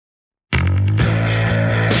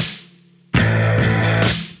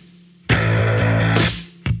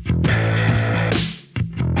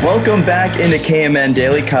Welcome back into KMN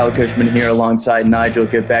Daily. Kyle Cushman here alongside Nigel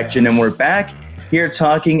Gubekjian, and we're back here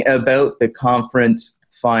talking about the conference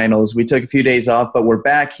finals. We took a few days off, but we're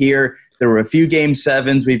back here. There were a few game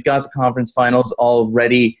sevens. We've got the conference finals all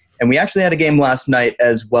ready, and we actually had a game last night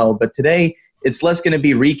as well. But today, it's less going to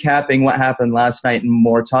be recapping what happened last night and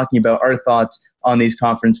more talking about our thoughts on these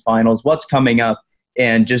conference finals, what's coming up,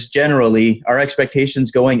 and just generally our expectations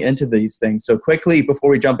going into these things. So quickly, before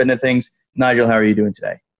we jump into things, Nigel, how are you doing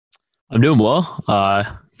today? I'm doing well.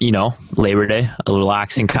 Labor Day, a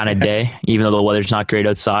relaxing kind of day, even though the weather's not great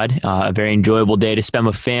outside. A very enjoyable day to spend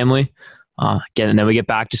with family. And then we get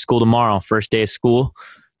back to school tomorrow, first day of school.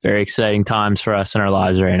 Very exciting times for us in our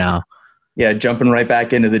lives right now. Yeah, jumping right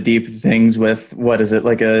back into the deep things with, what is it,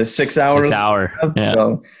 like a 6 hour? 6 hour. Yeah.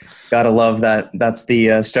 So gotta love that. That's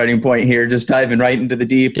the starting point here, just diving right into the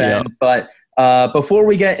deep end. But before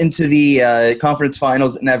we get into the conference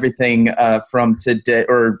finals and everything from today,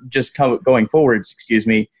 or just going forwards,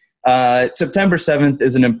 September 7th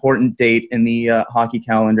is an important date in the hockey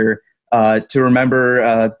calendar to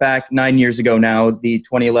remember back 9 years ago now, the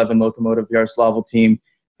 2011 Lokomotiv Yaroslavl team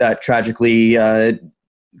that tragically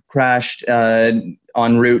crashed en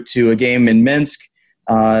route to a game in Minsk.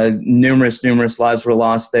 Numerous lives were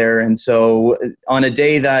lost there. And so on a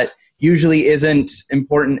day that usually isn't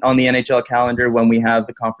important on the NHL calendar when we have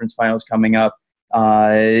the conference finals coming up,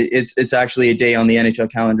 it's actually a day on the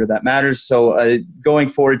NHL calendar that matters. So going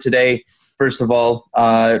forward today, first of all,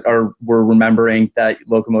 we're remembering that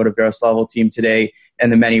Lokomotiv Yaroslavl team today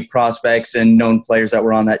and the many prospects and known players that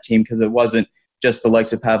were on that team, because it wasn't just the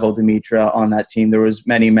likes of Pavel Dimitra on that team. There was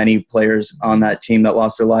many players on that team that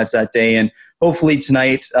lost their lives that day. And hopefully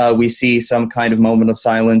tonight we see some kind of moment of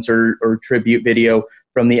silence or tribute video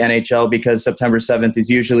from the NHL, because September 7th is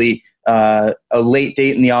usually a late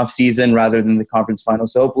date in the off season rather than the conference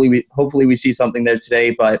finals. So hopefully we see something there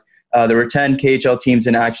today. But there were 10 KHL teams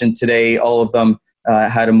in action today. All of them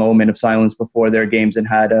had a moment of silence before their games and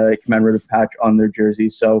had a commemorative patch on their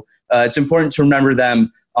jerseys. So it's important to remember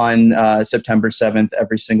them on September 7th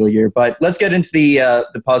every single year. But let's get into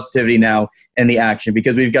the positivity now and the action,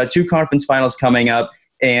 because we've got two conference finals coming up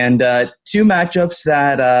and two matchups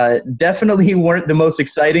that definitely weren't the most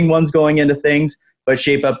exciting ones going into things, but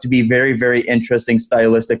shape up to be very, very interesting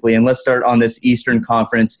stylistically. And let's start on this Eastern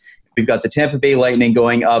Conference. We've got the Tampa Bay Lightning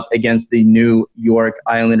going up against the New York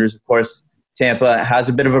Islanders. Of course, Tampa has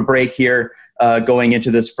a bit of a break here going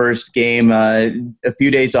into this first game, a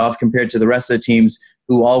few days off compared to the rest of the teams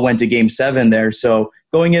who all went to Game 7 there. So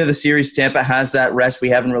going into the series, Tampa has that rest. We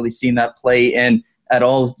haven't really seen that play in at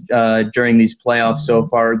all during these playoffs so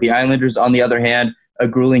far. The Islanders, on the other hand, a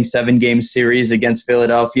grueling 7-game series against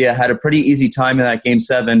Philadelphia, had a pretty easy time in that Game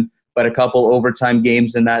 7, but a couple overtime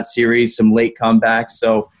games in that series, some late comebacks.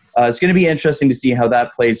 So it's going to be interesting to see how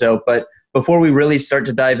that plays out. But before we really start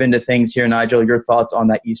to dive into things here, Nigel, your thoughts on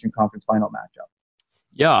that Eastern Conference final matchup?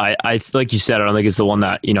 Yeah, I like you said, I don't think it's the one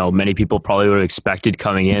that, many people probably would have expected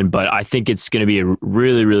coming in, but I think it's going to be a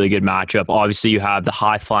really, really good matchup. Obviously, you have the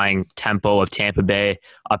high-flying tempo of Tampa Bay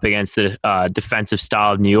up against the defensive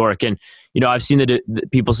style of New York. And, I've seen the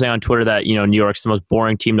people say on Twitter that, New York's the most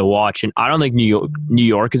boring team to watch. And I don't think New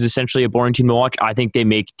York is essentially a boring team to watch. I think they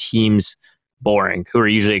make teams boring who are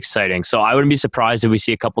usually exciting. So I wouldn't be surprised if we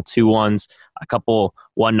see a couple 2-1s, a couple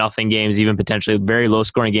 1-0 games, even potentially very low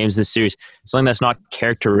scoring games in this series. Something that's not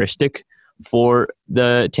characteristic for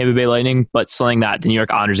the Tampa Bay Lightning, but something that the New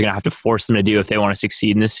York Islanders are going to have to force them to do if they want to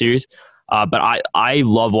succeed in this series. But I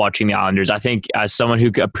love watching the Islanders. I think as someone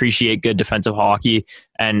who appreciate good defensive hockey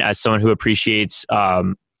and as someone who appreciates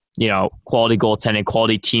quality goaltending,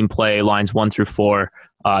 quality team play, lines 1 through 4,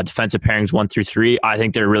 defensive pairings 1 through 3. I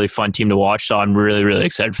think they're a really fun team to watch, so I'm really, really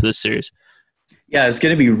excited for this series. Yeah, it's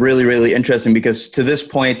going to be really, really interesting, because to this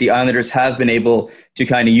point, the Islanders have been able to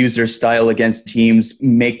kind of use their style against teams,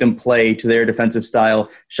 make them play to their defensive style,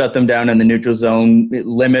 shut them down in the neutral zone,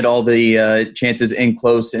 limit all the chances in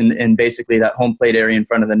close and basically that home plate area in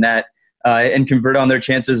front of the net, and convert on their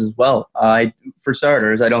chances as well. For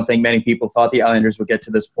starters, I don't think many people thought the Islanders would get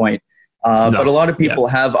to this point. But a lot of people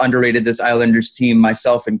have underrated this Islanders team,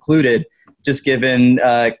 myself included, just given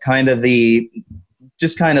kind of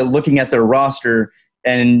looking at their roster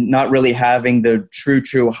and not really having the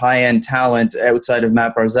true high-end talent outside of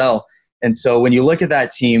Matt Barzal. And so when you look at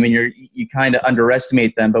that team and you kind of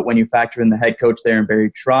underestimate them, but when you factor in the head coach there and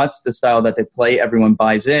Barry Trotz, the style that they play, everyone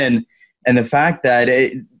buys in. And the fact that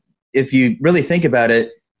if you really think about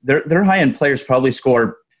it, their high-end players probably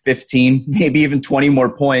score 15, maybe even 20 more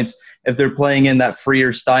points if they're playing in that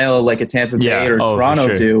freer style like a Tampa Bay or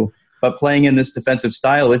Toronto do. but playing in this defensive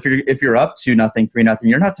style, if you're up 2-0, 3-0,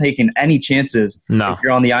 you're not taking any chances if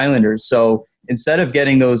you're on the Islanders. So instead of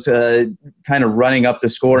getting those kind of running up the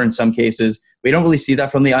score in some cases, we don't really see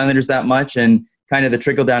that from the Islanders that much. And kind of the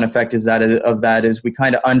trickle-down effect is we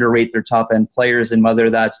kind of underrate their top-end players, and whether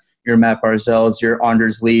that's your Matt Barzals, your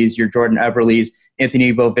Anders Lees, your Jordan Eberle's,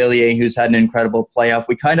 Anthony Beauvillier, who's had an incredible playoff.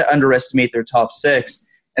 We kind of underestimate their top six.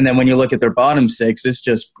 And then when you look at their bottom six, it's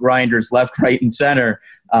just grinders left, right, and center.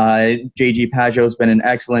 J.G. Pajot's been an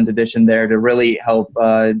excellent addition there to really help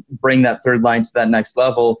bring that third line to that next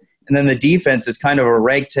level. And then the defense is kind of a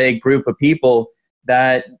ragtag group of people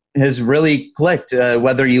that has really clicked,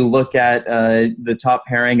 whether you look at the top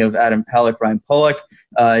pairing of Adam Pelech, Ryan Pulock,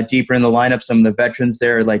 deeper in the lineup, some of the veterans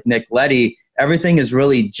there like Nick Leddy. Everything is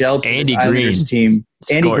really gelled for this Islanders team.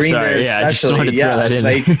 Andy Green there especially.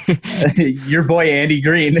 Your boy Andy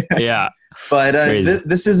Green. Yeah. But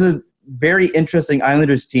this is a very interesting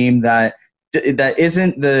Islanders team that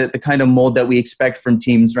isn't the kind of mold that we expect from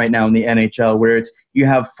teams right now in the NHL, where it's you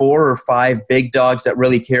have 4 or 5 big dogs that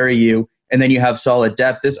really carry you, and then you have solid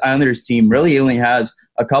depth. This Islanders team really only has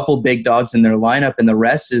a couple big dogs in their lineup, and the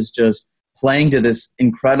rest is just playing to this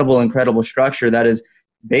incredible structure that is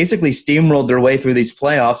basically steamrolled their way through these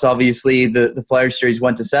playoffs. Obviously, the Flyers series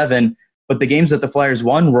went to 7, but the games that the Flyers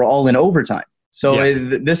won were all in overtime. So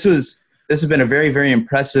this has been a very, very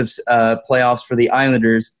impressive playoffs for the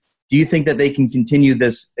Islanders. Do you think that they can continue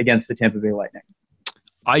this against the Tampa Bay Lightning?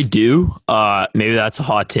 I do. Maybe that's a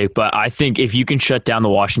hot take, but I think if you can shut down the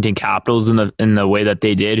Washington Capitals in the way that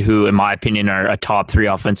they did, who, in my opinion, are a top 3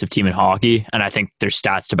 offensive team in hockey, and I think there's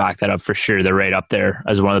stats to back that up for sure. They're right up there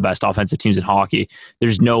as one of the best offensive teams in hockey.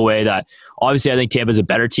 There's no way that. Obviously, I think Tampa's a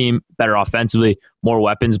better team, better offensively, more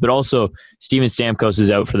weapons, but also Steven Stamkos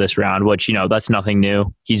is out for this round, which that's nothing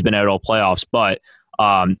new. He's been out all playoffs, but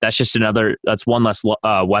that's one less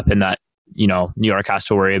weapon that New York has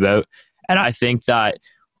to worry about. And I think they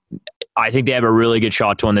have a really good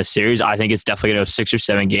shot to win this series. I think it's definitely going to go 6 or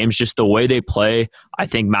 7 games. Just the way they play, I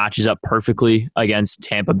think matches up perfectly against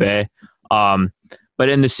Tampa Bay. But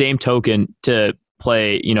in the same token, to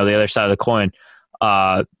play, the other side of the coin,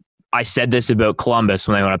 I said this about Columbus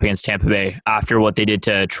when they went up against Tampa Bay after what they did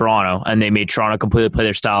to Toronto, and they made Toronto completely play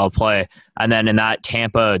their style of play. And then in that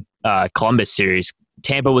Tampa Columbus series,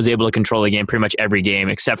 Tampa was able to control the game pretty much every game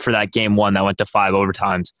except for that game 1 that went to 5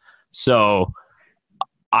 overtimes. So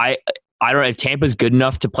I don't know if Tampa's good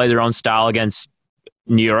enough to play their own style against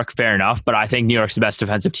New York, fair enough, but I think New York's the best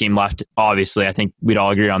defensive team left, obviously. I think we'd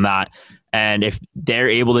all agree on that. And if they're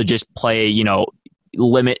able to just play,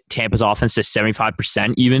 limit Tampa's offense to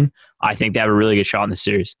 75% even, I think they have a really good shot in the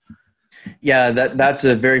series. Yeah, that's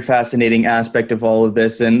a very fascinating aspect of all of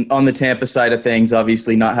this. And on the Tampa side of things,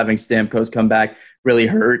 obviously not having Stamkos come back really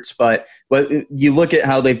hurts. But you look at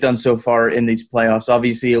how they've done so far in these playoffs,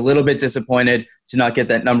 obviously a little bit disappointed to not get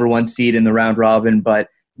that number 1 seed in the round robin, but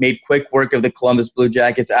made quick work of the Columbus Blue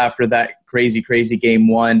Jackets after that crazy game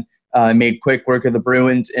 1. Made quick work of the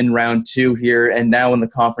Bruins in round 2 here, and now in the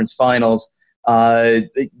conference finals.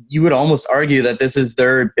 You would almost argue that this is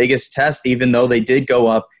their biggest test, even though they did go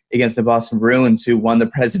up against the Boston Bruins, who won the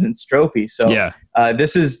President's Trophy. So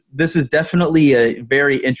this is definitely a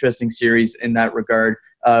very interesting series in that regard.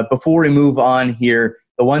 Before we move on here,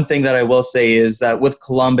 the one thing that I will say is that with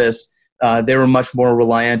Columbus, they were much more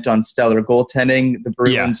reliant on stellar goaltending. The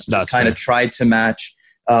Bruins just kind of tried to match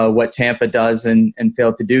what Tampa does and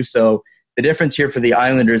failed to do so. The difference here for the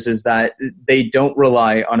Islanders is that they don't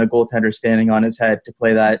rely on a goaltender standing on his head to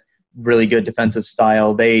play that really good defensive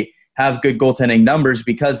style. They have good goaltending numbers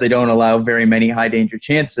because they don't allow very many high-danger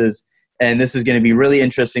chances. And this is going to be really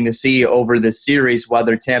interesting to see over this series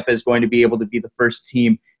whether Tampa is going to be able to be the first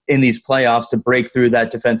team in these playoffs to break through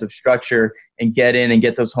that defensive structure and get in and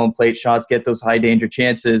get those home plate shots, get those high-danger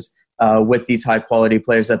chances with these high-quality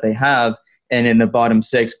players that they have, and in the bottom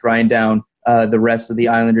 6, grind down the rest of the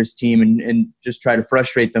Islanders team and just try to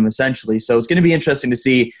frustrate them essentially. So it's going to be interesting to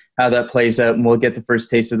see how that plays out, and we'll get the first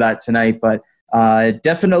taste of that tonight. But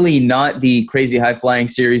definitely not the crazy high-flying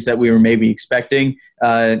series that we were maybe expecting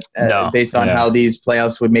based on how these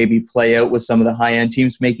playoffs would maybe play out with some of the high-end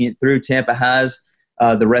teams making it through. Tampa has.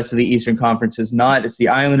 The rest of the Eastern Conference is not. It's the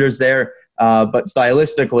Islanders there. But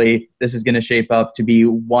stylistically, this is going to shape up to be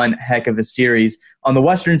one heck of a series. On the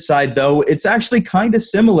Western side, though, it's actually kind of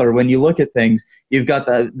similar when you look at things. You've got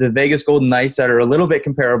the Vegas Golden Knights that are a little bit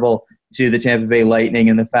comparable to the Tampa Bay Lightning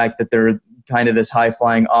in the fact that they're kind of this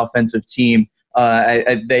high-flying offensive team.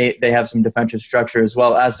 They have some defensive structure as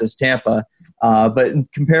well, as does Tampa. But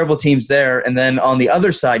comparable teams there. And then on the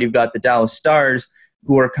other side, you've got the Dallas Stars,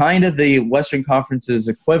 who are kind of the Western Conference's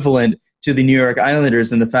equivalent to the New York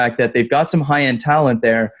Islanders and the fact that they've got some high-end talent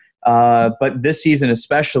there. But this season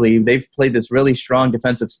especially, they've played this really strong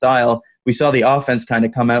defensive style. We saw the offense kind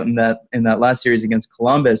of come out in that last series against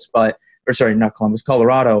Colorado.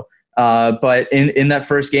 But in that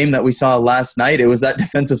first game that we saw last night, it was that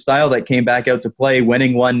defensive style that came back out to play,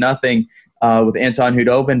 winning 1-0 with Anton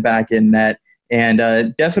Khudobin back in net.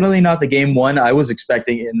 And definitely not the game one I was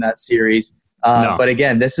expecting in that series. No. But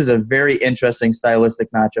again, this is a very interesting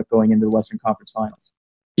stylistic matchup going into the Western Conference Finals.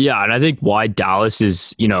 Yeah, and I think why Dallas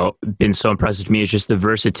has, been so impressive to me is just the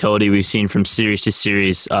versatility we've seen from series to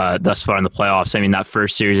series thus far in the playoffs. I mean, that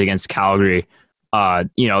first series against Calgary,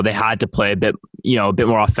 they had to play a bit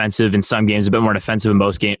more offensive in some games, a bit more defensive in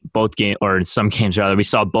in some games rather. We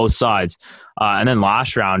saw both sides. And then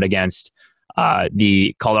last round against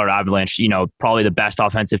the Colorado Avalanche, probably the best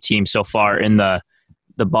offensive team so far in the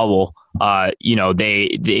bubble.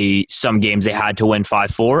 They some games they had to win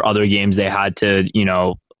 5-4, other games they had to,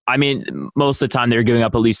 most of the time they were giving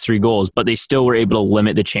up at least 3 goals, but they still were able to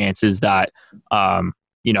limit the chances that,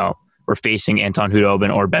 we're facing Anton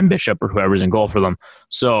Khudobin or Ben Bishop or whoever's in goal for them.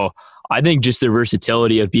 So I think just the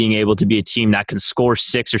versatility of being able to be a team that can score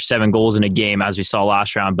 6 or 7 goals in a game, as we saw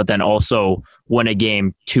last round, but then also win a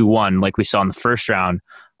game 2-1 like we saw in the first round.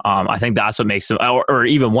 I think that's what makes them, or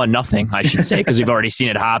even 1-0, I should say, because we've already seen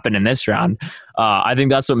it happen in this round. I think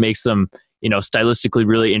that's what makes them, stylistically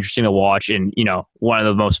really interesting to watch and, one of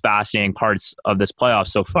the most fascinating parts of this playoff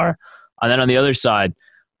so far. And then on the other side,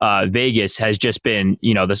 Vegas has just been,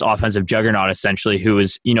 this offensive juggernaut essentially, who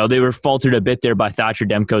is, they were faltered a bit there by Thatcher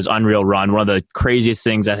Demko's unreal run. One of the craziest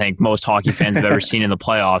things I think most hockey fans have ever seen in the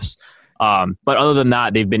playoffs. But other than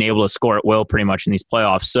that, they've been able to score at will pretty much in these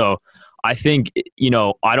playoffs. So I think,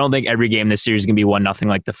 I don't think every game this series is going to be 1-0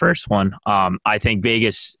 like the first one. I think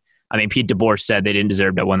Vegas, Pete DeBoer said they didn't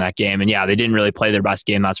deserve to win that game. And yeah, they didn't really play their best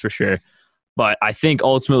game, that's for sure. But I think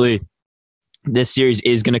ultimately this series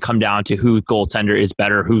is going to come down to who goaltender is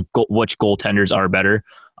better, which goaltenders are better.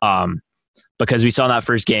 Because we saw in that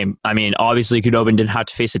first game, obviously Khudobin didn't have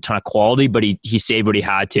to face a ton of quality, but he saved what he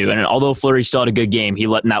had to. And although Fleury still had a good game, he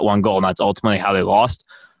let in that 1 goal, and that's ultimately how they lost.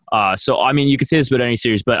 You could say this about any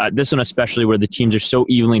series, but this one especially, where the teams are so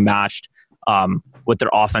evenly matched with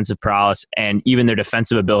their offensive prowess and even their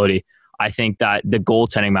defensive ability. I think that the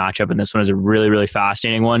goaltending matchup in this one is a really, really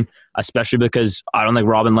fascinating one, especially because I don't think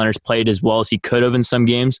Robin Lehner's played as well as he could have in some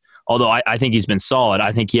games, although I think he's been solid.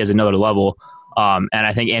 I think he has another level. And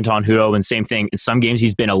I think Anton Khudobin, same thing. In some games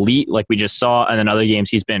he's been elite, like we just saw, and in other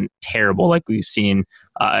games he's been terrible, like we've seen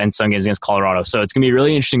in some games against Colorado. So it's going to be a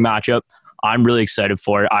really interesting matchup. I'm really excited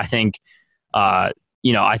for it. I think,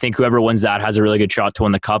 I think whoever wins that has a really good shot to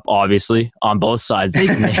win the cup, obviously. On both sides, they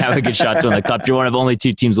have a good shot to win the cup. You're one of only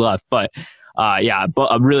 2 teams left. But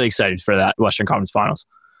I'm really excited for that Western Conference Finals.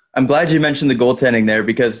 I'm glad you mentioned the goaltending there,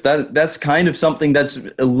 because that's kind of something that's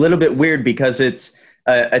a little bit weird, because it's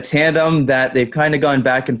a tandem that they've kind of gone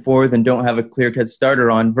back and forth and don't have a clear-cut starter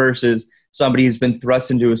on, versus somebody who's been thrust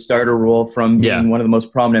into a starter role from being one of the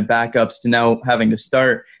most prominent backups to now having to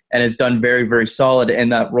start, and has done very, very solid.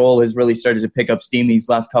 And that role has really started to pick up steam these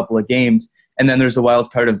last couple of games. And then there's the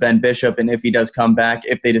wild card of Ben Bishop, and if he does come back,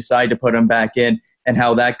 if they decide to put him back in, and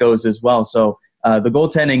how that goes as well. So the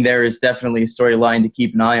goaltending there is definitely a storyline to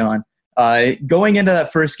keep an eye on. Going into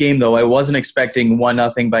that first game, though, I wasn't expecting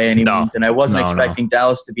 1-0 by any means, and I wasn't expecting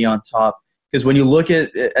Dallas to be on top. Because when you look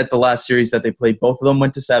at the last series that they played, both of them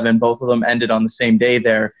went to 7. Both of them ended on the same day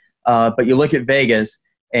there. But you look at Vegas,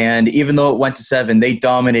 and even though it went to 7, they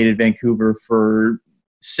dominated Vancouver for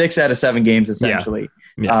 6 out of 7 games, essentially.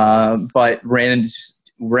 But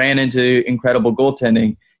ran into incredible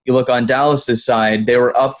goaltending. You look on Dallas's side, they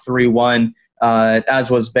were up 3-1,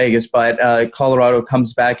 as was Vegas, but Colorado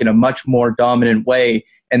comes back in a much more dominant way,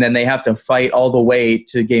 and then they have to fight all the way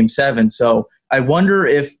to Game 7. So I wonder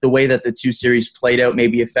if the way that the 2 series played out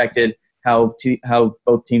maybe affected how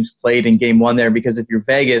both teams played in Game 1 there, because if you're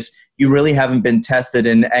Vegas, you really haven't been tested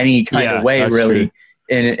in any kind of way, really,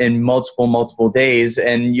 in multiple days.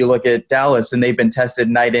 And you look at Dallas, and they've been tested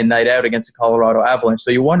night in, night out against the Colorado Avalanche.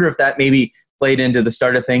 So you wonder if that maybe played into the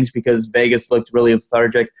start of things, because Vegas looked really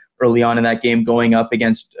lethargic early on in that game, going up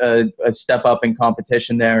against a step up in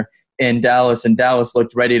competition there in Dallas. And Dallas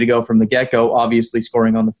looked ready to go from the get-go, obviously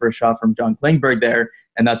scoring on the first shot from John Klingberg there.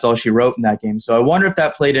 And that's all she wrote in that game. So I wonder if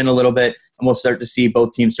that played in a little bit, and we'll start to see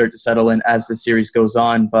both teams start to settle in as the series goes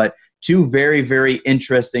on. But 2 very, very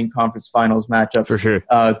interesting conference finals matchups for sure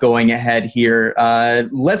going ahead here.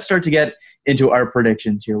 Let's start to get into our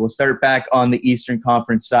predictions here. We'll start back on the Eastern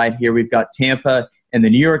Conference side here. We've got Tampa and the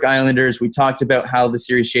New York Islanders. We talked about how the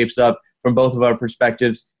series shapes up from both of our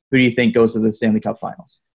perspectives. Who do you think goes to the Stanley Cup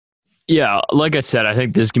Finals? Yeah, like I said, I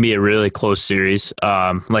think this can be a really close series.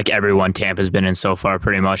 Like everyone Tampa's been in so far,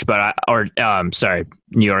 pretty much. But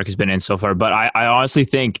New York has been in so far. But I honestly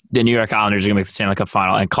think the New York Islanders are going to make the Stanley Cup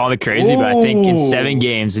final. And call me crazy, but I think in 7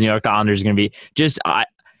 games, the New York Islanders are going to be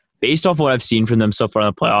based off what I've seen from them so far in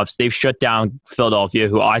the playoffs. They've shut down Philadelphia,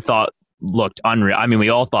 who I thought looked unreal. I mean, we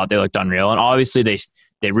all thought they looked unreal, and obviously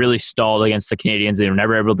they really stalled against the Canadians. They were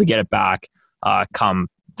never able to get it back come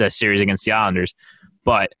the series against the Islanders,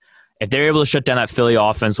 but if they're able to shut down that Philly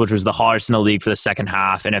offense, which was the hottest in the league for the second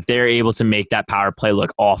half, and if they're able to make that power play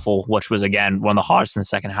look awful, which was, again, one of the hottest in the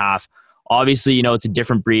second half, obviously, it's a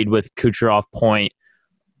different breed with Kucherov, Point,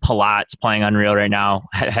 Palat's playing unreal right now,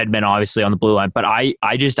 Hedman obviously on the blue line. But I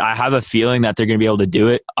have a feeling that they're going to be able to do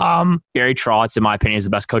it. Barry Trotz, in my opinion, is the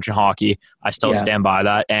best coach in hockey. I still stand by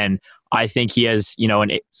that. And I think he has,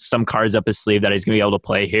 some cards up his sleeve that he's going to be able to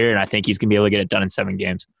play here, and I think he's going to be able to get it done in 7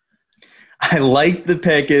 games. I like the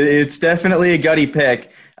pick. It's definitely a gutty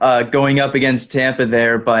pick going up against Tampa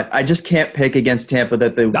there, but I just can't pick against Tampa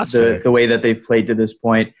the way that they've played to this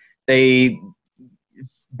point. They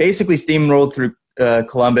basically steamrolled through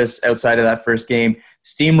Columbus outside of that first game,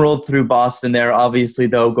 steamrolled through Boston there, obviously,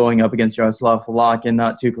 though, going up against Yaroslav Halak and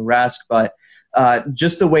not Tuukka Rask, but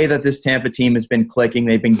just the way that this Tampa team has been clicking,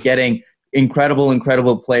 they've been getting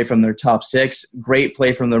incredible play from their top 6, great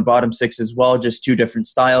play from their bottom 6 as well, just 2 different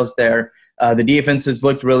styles there. The defense has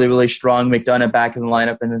looked really strong. McDonough back in the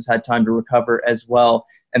lineup and has had time to recover as well.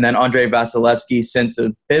 And then Andrei Vasilevsky, since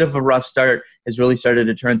a bit of a rough start, has really started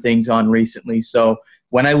to turn things on recently. So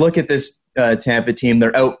when I look at this Tampa team,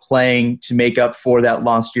 they're out playing to make up for that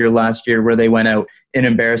lost year last year where they went out in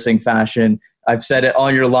embarrassing fashion. I've said it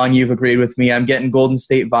all year long. You've agreed with me. I'm getting Golden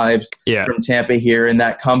State vibes from Tampa here in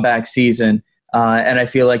that comeback season. And I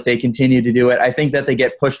feel like they continue to do it. I think that they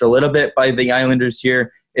get pushed a little bit by the Islanders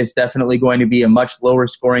here. It's definitely going to be a much lower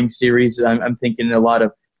scoring series. I'm thinking a lot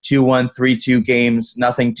of 2-1, 3-2 games,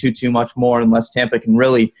 nothing too much more unless Tampa can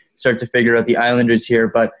really start to figure out the Islanders here.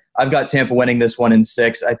 But I've got Tampa winning this one in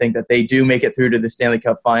 6. I think that they do make it through to the Stanley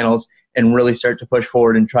Cup Finals and really start to push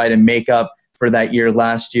forward and try to make up for that year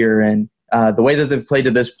last year. And the way that they've played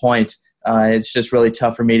to this point, it's just really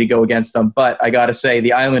tough for me to go against them. But I got to say,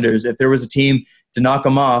 the Islanders, if there was a team to knock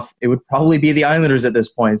them off, it would probably be the Islanders at this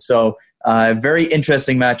point. So very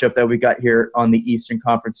interesting matchup that we got here on the Eastern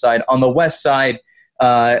Conference side. On the West side,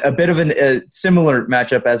 a bit of a similar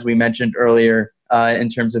matchup as we mentioned earlier in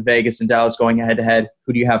terms of Vegas and Dallas going head-to-head.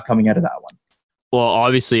 Who do you have coming out of that one? Well,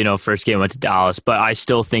 obviously, first game went to Dallas, but I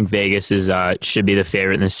still think Vegas should be the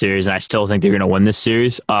favorite in this series, and I still think they're going to win this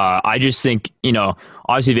series. I just think,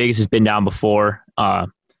 obviously Vegas has been down before.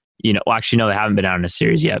 Actually, no, they haven't been down in a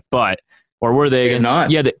series yet, or were they against?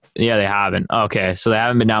 Not. Yeah, they haven't. Okay, so they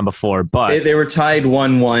haven't been down before, but they were tied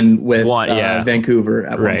 1-1 with Vancouver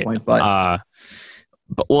at one point,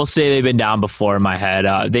 but we'll say they've been down before in my head.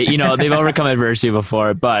 They've overcome adversity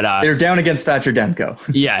before, but they're down against Thatcher Demko.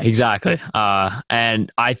 Yeah, exactly.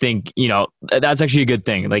 And I think, that's actually a good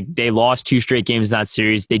thing. Like, they lost 2 straight games in that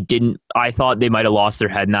series. I thought they might have lost their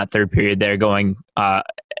head in that third period there going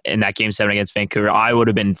in that game 7 against Vancouver. I would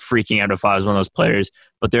have been freaking out if I was one of those players,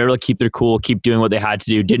 but they were able to keep their cool, keep doing what they had to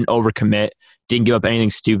do, didn't overcommit, didn't give up anything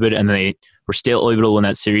stupid, and they were still able to win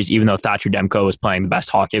that series, even though Thatcher Demko was playing the best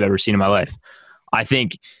hockey I've ever seen in my life. I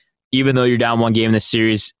think even though you're down 1 game in this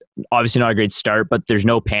series, obviously not a great start, but there's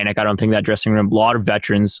no panic. I don't think that dressing room, a lot of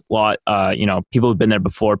veterans, people have been there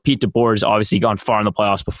before. Pete DeBoer's obviously gone far in the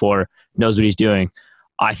playoffs before, knows what he's doing.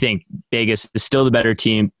 I think Vegas is still the better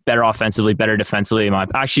team, better offensively, better defensively.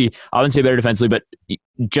 Actually, I wouldn't say better defensively, but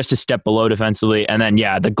just a step below defensively. And then,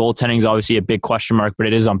 the goaltending is obviously a big question mark, but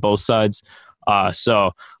it is on both sides.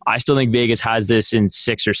 So I still think Vegas has this in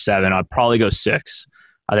 6 or 7. I'd probably go 6.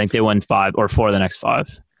 I think they win 5 or 4 of the next 5.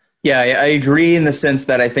 Yeah, I agree in the sense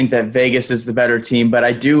that I think that Vegas is the better team, but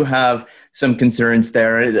I do have some concerns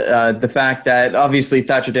there. The fact that obviously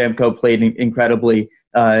Thatcher Demko played incredibly,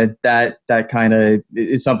 that kind of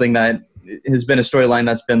is something that has been a storyline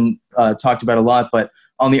that's been talked about a lot. But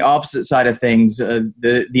on the opposite side of things,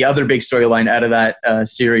 the other big storyline out of that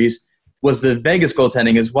series was the Vegas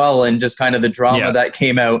goaltending as well, and just kind of the drama that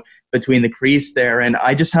came out between the crease there. And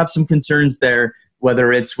I just have some concerns there,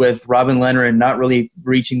 whether it's with Robin Lehner not really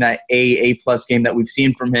reaching that A+ game that we've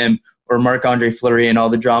seen from him, or Marc-Andre Fleury and all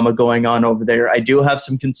the drama going on over there. I do have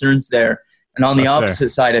some concerns there. And on the opposite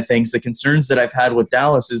side of things, the concerns that I've had with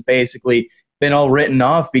Dallas has basically been all written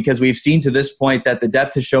off, because we've seen to this point that the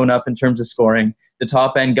depth has shown up in terms of scoring. The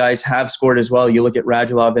top-end guys have scored as well. You look at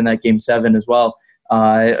Radulov in that Game 7 as well.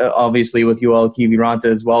 Obviously with Yoel Kiviranta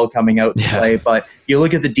as well coming out to play. But you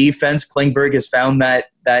look at the defense, Klingberg has found that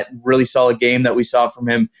really solid game that we saw from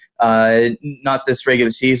him, not this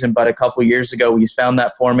regular season, but a couple years ago. He's found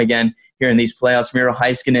that form again here in these playoffs. Miro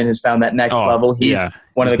Heiskanen has found that next level. He's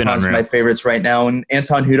one of the consummate favorites right now. And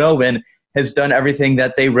Anton Hudobin has done everything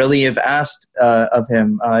that they really have asked of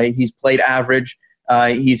him. He's played average.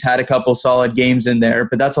 He's had a couple solid games in there,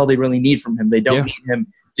 but that's all they really need from him. They don't need him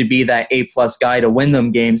to be that A-plus guy to win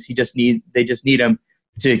them games. They just need him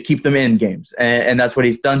to keep them in games, and that's what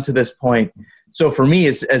he's done to this point. So for me,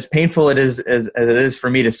 as painful as it is for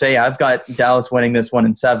me to say, I've got Dallas winning this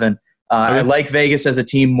 1-7. I like Vegas as a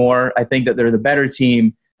team more. I think that they're the better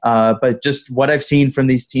team, but just what I've seen from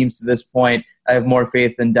these teams to this point, I have more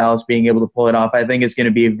faith in Dallas being able to pull it off. I think it's going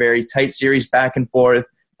to be a very tight series back and forth.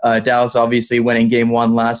 Dallas obviously winning game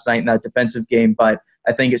 1 last night in that defensive game, but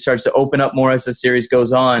I think it starts to open up more as the series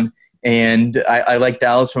goes on. And I like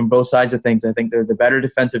Dallas from both sides of things. I think they're the better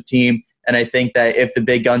defensive team. And I think that if the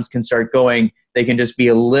big guns can start going, they can just be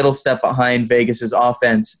a little step behind Vegas's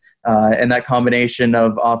offense. And that combination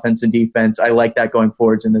of offense and defense, I like that going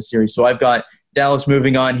forwards in this series. So I've got Dallas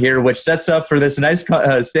moving on here, which sets up for this nice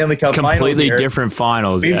Stanley Cup final. Completely different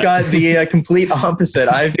finals. We've got the complete opposite.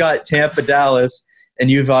 I've got Tampa, Dallas. And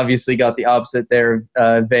you've obviously got the opposite there,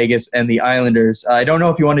 Vegas and the Islanders. I don't know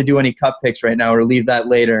if you want to do any cup picks right now or leave that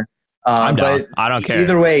later. I'm down. I don't care.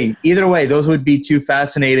 Either way, those would be two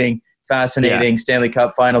fascinating Stanley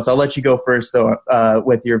Cup finals. I'll let you go first, though,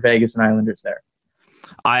 with your Vegas and Islanders there.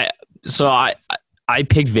 I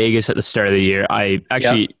picked Vegas at the start of the year. I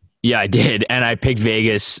did. And I picked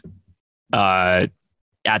Vegas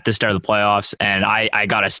at the start of the playoffs, and I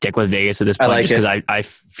got to stick with Vegas at this point just because I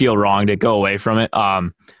feel wrong to go away from it.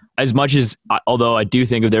 As much as, although I do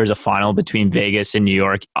think if there's a final between Vegas and New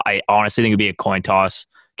York, I honestly think it'd be a coin toss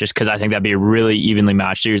just because I think that'd be a really evenly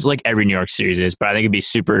matched series, like every New York series is, but I think it'd be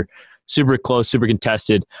super, super close, super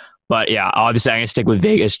contested. But yeah, obviously I'm going to stick with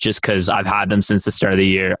Vegas just because I've had them since the start of the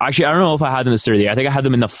year. Actually, I don't know if I had them at the start of the year. I think I had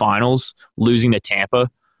them in the finals, losing to Tampa.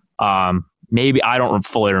 Maybe I don't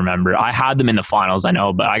fully remember. I had them in the finals, I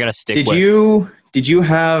know, but I got to stick with. Did you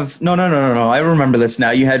have – no. I remember this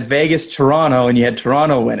now. You had Vegas, Toronto, and you had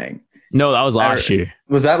Toronto winning. No, that was last year.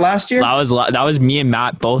 Was that last year? That was me and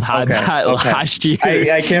Matt both had that last year.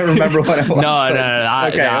 I can't remember what it was.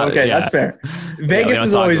 No. Okay, that's fair. Vegas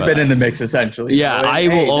has always been in the mix, essentially. Yeah, I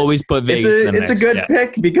will always put Vegas in the mix. It's a good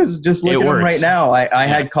pick because just look at them right now. I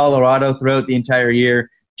had Colorado throughout the entire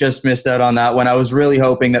year. Just missed out on that one. I was really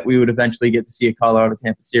hoping that we would eventually get to see a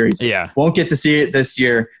Colorado-Tampa series. Yeah. Won't get to see it this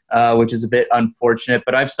year, which is a bit unfortunate.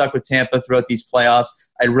 But I've stuck with Tampa throughout these playoffs.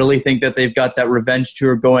 I really think that they've got that revenge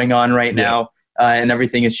tour going on right now, and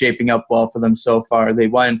everything is shaping up well for them so far. They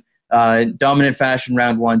won dominant fashion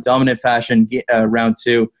round 1, dominant fashion round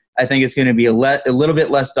 2. I think it's going to be a little bit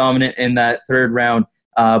less dominant in that third round.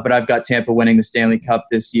 But I've got Tampa winning the Stanley Cup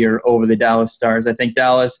this year over the Dallas Stars. I think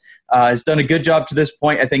Dallas has done a good job to this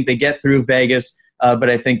point. I think they get through Vegas, but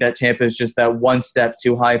I think that Tampa is just that one step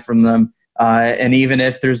too high from them. And even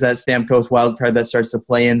if there's that Stamkos wild card that starts to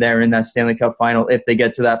play in there in that Stanley Cup final, if they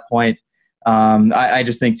get to that point, I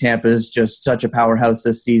just think Tampa is just such a powerhouse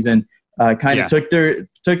this season. Took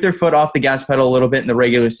their foot off the gas pedal a little bit in the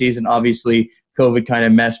regular season. Obviously, COVID kind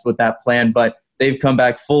of messed with that plan, but they've come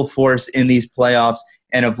back full force in these playoffs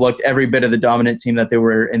and have looked every bit of the dominant team that they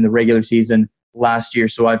were in the regular season last year.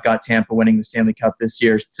 So I've got Tampa winning the Stanley Cup this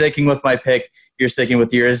year. Sticking with my pick, you're sticking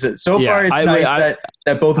with yours. So far, it's nice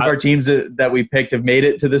that both of our teams that we picked have made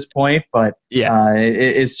it to this point, but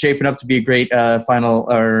it's shaping up to be a great final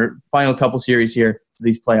couple series here for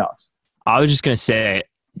these playoffs. I was just going to say,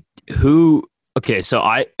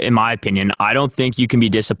 in my opinion, I don't think you can be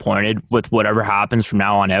disappointed with whatever happens from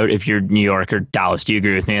now on out if you're New York or Dallas. Do you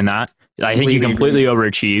agree with me in that? I think you completely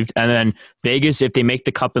overachieved. And then Vegas, if they make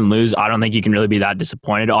the cup and lose, I don't think you can really be that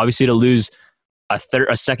disappointed. Obviously, to lose a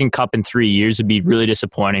second cup in 3 years would be really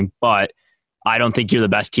disappointing, but I don't think you're the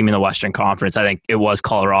best team in the Western Conference. I think it was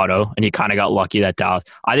Colorado, and you kind of got lucky that Dallas.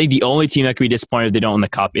 I think the only team that could be disappointed if they don't win the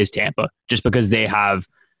cup is Tampa, just because they have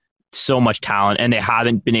so much talent, and they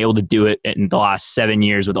haven't been able to do it in the last 7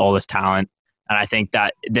 years with all this talent. And I think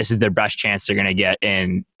that this is their best chance they're going to get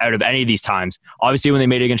in out of any of these times. Obviously, when they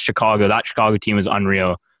made it against Chicago, that Chicago team was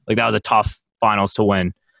unreal. Like, that was a tough finals to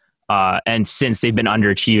win. And since they've been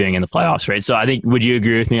underachieving in the playoffs, right? So I think, would you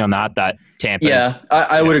agree with me on that Tampa? Yeah,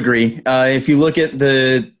 I would agree. If you look at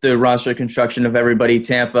the roster construction of everybody,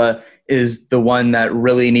 Tampa is the one that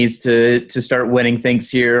really needs to start winning things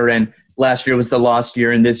here. And last year was the lost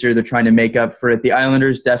year, and this year they're trying to make up for it. The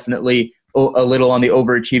Islanders definitely a little on the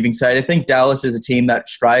overachieving side. I think Dallas is a team that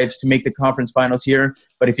strives to make the conference finals here,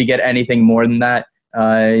 but if you get anything more than that,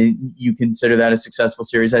 you consider that a successful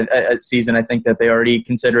season. I think that they already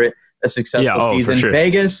consider it a successful season. For sure.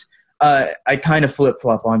 Vegas, I kind of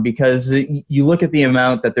flip-flop on, because you look at the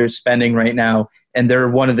amount that they're spending right now, and they're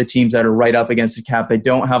one of the teams that are right up against the cap. They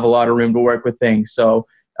don't have a lot of room to work with things. So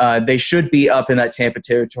they should be up in that Tampa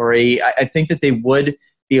territory. I think that they would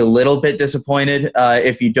be a little bit disappointed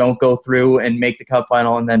if you don't go through and make the Cup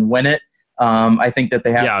final and then win it. I think that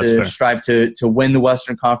they have to strive to win the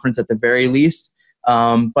Western Conference at the very least.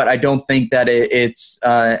 But I don't think that it's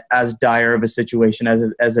as dire of a situation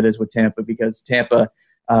as it is with Tampa, because Tampa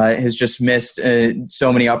has just missed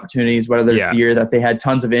so many opportunities, whether it's the year that they had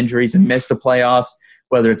tons of injuries and missed the playoffs,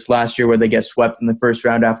 whether it's last year where they get swept in the first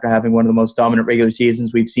round after having one of the most dominant regular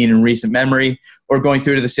seasons we've seen in recent memory, or going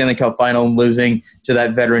through to the Stanley Cup final and losing to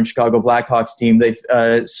that veteran Chicago Blackhawks team. They've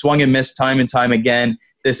swung and missed time and time again.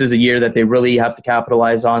 This is a year that they really have to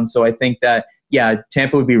capitalize on. So I think that,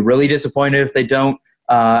 Tampa would be really disappointed if they don't.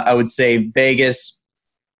 I would say Vegas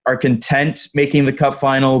are content making the Cup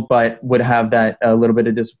final, but would have that a little bit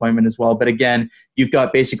of disappointment as well. But again, you've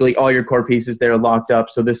got basically all your core pieces there locked up.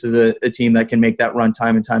 So this is a team that can make that run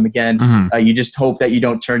time and time again. You just hope that you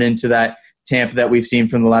don't turn into that Tampa that we've seen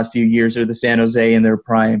from the last few years, or the San Jose in their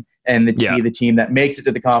prime, and be the team that makes it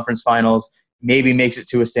to the conference finals, maybe makes it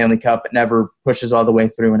to a Stanley Cup, but never pushes all the way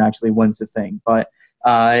through and actually wins the thing. But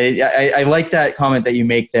I like that comment that you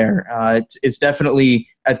make there. It's definitely,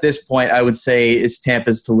 at this point, I would say it's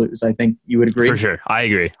Tampa's to lose. I think you would agree. For sure. I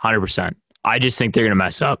agree. 100%. I just think they're going to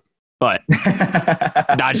mess up. But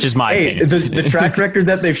that's just my opinion. The track record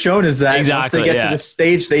that they've shown is that once they get to the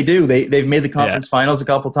stage, they do. They've made the conference finals a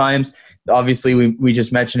couple times. Obviously, we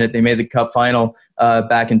just mentioned it. They made the Cup final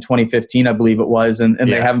back in 2015, I believe it was, and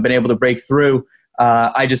they haven't been able to break through.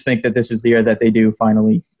 I just think that this is the year that they do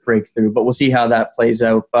finally break through, but we'll see how that plays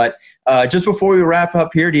out. But just before we wrap up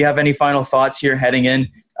here, do you have any final thoughts here heading in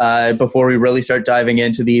before we really start diving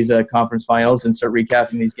into these conference finals and start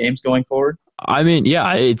recapping these games going forward? I mean,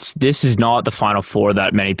 this is not the Final Four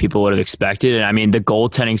that many people would have expected. And I mean, the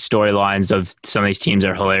goaltending storylines of some of these teams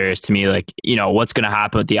are hilarious to me. Like, what's going to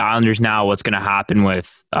happen with the Islanders now? What's going to happen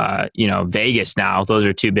with, Vegas now? Those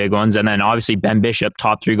are two big ones. And then obviously Ben Bishop,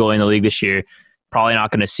 top 3 goalie in the league this year. Probably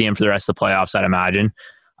not going to see him for the rest of the playoffs, I'd imagine.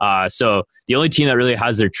 So the only team that really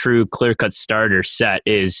has their true clear-cut starter set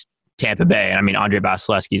is Tampa Bay. And I mean, Andre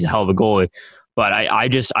Vasilevsky is a hell of a goalie. But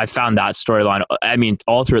I found that storyline, I mean,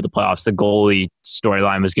 all throughout the playoffs, the goalie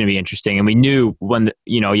storyline was going to be interesting. And we knew when,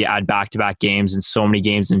 you add back-to-back games and so many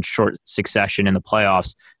games in short succession in the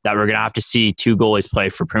playoffs that we're going to have to see 2 goalies play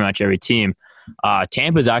for pretty much every team.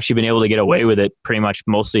 Tampa's actually been able to get away with it pretty much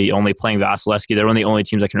mostly only playing Vasilevsky. They're one of the only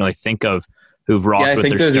teams I can really think of who've rocked with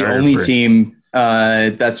their starter. I think they're the only team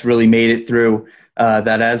that's really made it through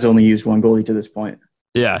that has only used 1 goalie to this point.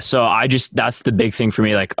 Yeah, so that's the big thing for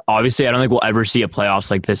me. Like, obviously, I don't think we'll ever see a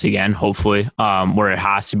playoffs like this again, hopefully, where it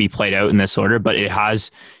has to be played out in this order. But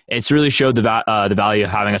it's really showed the value of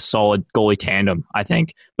having a solid goalie tandem, I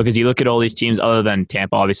think, because you look at all these teams other than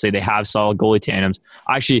Tampa, obviously, they have solid goalie tandems.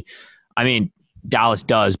 Actually, I mean, Dallas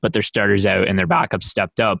does, but their starters out and their backups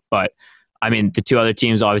stepped up. But I mean, the 2 other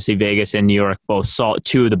teams, obviously Vegas and New York, both saw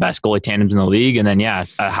 2 of the best goalie tandems in the league. And then,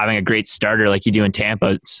 having a great starter like you do in Tampa,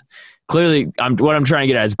 it's clearly, what I'm trying to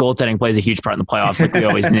get at is goaltending plays a huge part in the playoffs, like we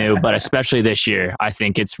always knew. But especially this year, I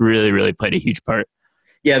think it's really, really played a huge part.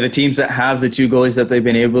 Yeah, the teams that have the 2 goalies that they've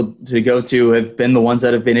been able to go to have been the ones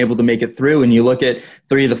that have been able to make it through. And you look at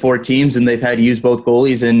 3 of the 4 teams, and they've had to use both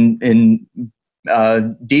goalies in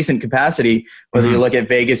decent capacity, whether you look at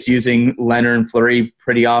Vegas using Leonard and Fleury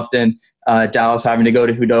pretty often, Dallas having to go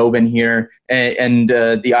to Hudobin here, and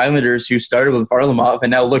the Islanders, who started with Varlamov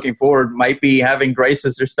and now looking forward might be having Grace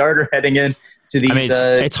as their starter heading in to these. I mean,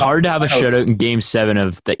 it's hard to have finals. A shutout in Game 7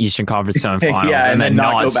 of the Eastern Conference semifinals and then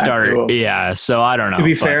not start. Yeah, so I don't know. To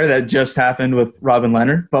be fair, that just happened with Robin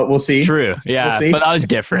Leonard, but we'll see. True, yeah, we'll see. But that was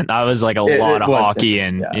different. That was like a lot of hockey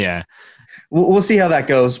different. And yeah. We'll see how that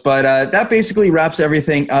goes. But that basically wraps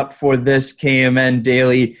everything up for this KMN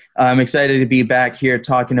Daily. I'm excited to be back here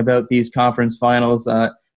talking about these conference finals.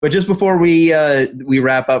 But just before we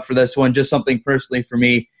wrap up for this one, just something personally for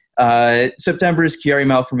me. September is Chiari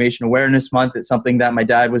Malformation Awareness Month. It's something that my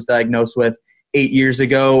dad was diagnosed with 8 years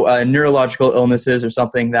ago. Neurological illnesses are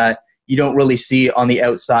something that you don't really see on the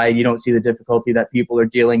outside. You don't see the difficulty that people are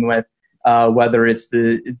dealing with. Whether it's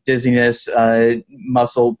the dizziness,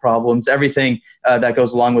 muscle problems, everything that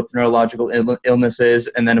goes along with neurological illnesses,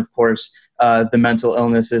 and then, of course, the mental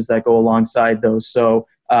illnesses that go alongside those. So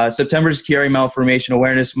September is Chiari Malformation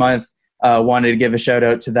Awareness Month. wanted to give a shout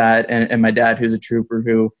out to that, and my dad, who's a trooper,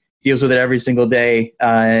 who deals with it every single day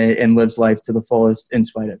and lives life to the fullest in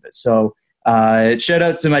spite of it. So shout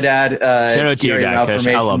out to my dad. Shout out to your dad, Kush.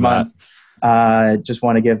 I love that. Just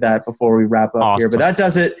want to give that before we wrap up here. But that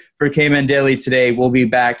does it for KMN Daily today. We'll be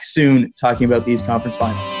back soon talking about these conference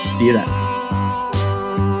finals. See you then.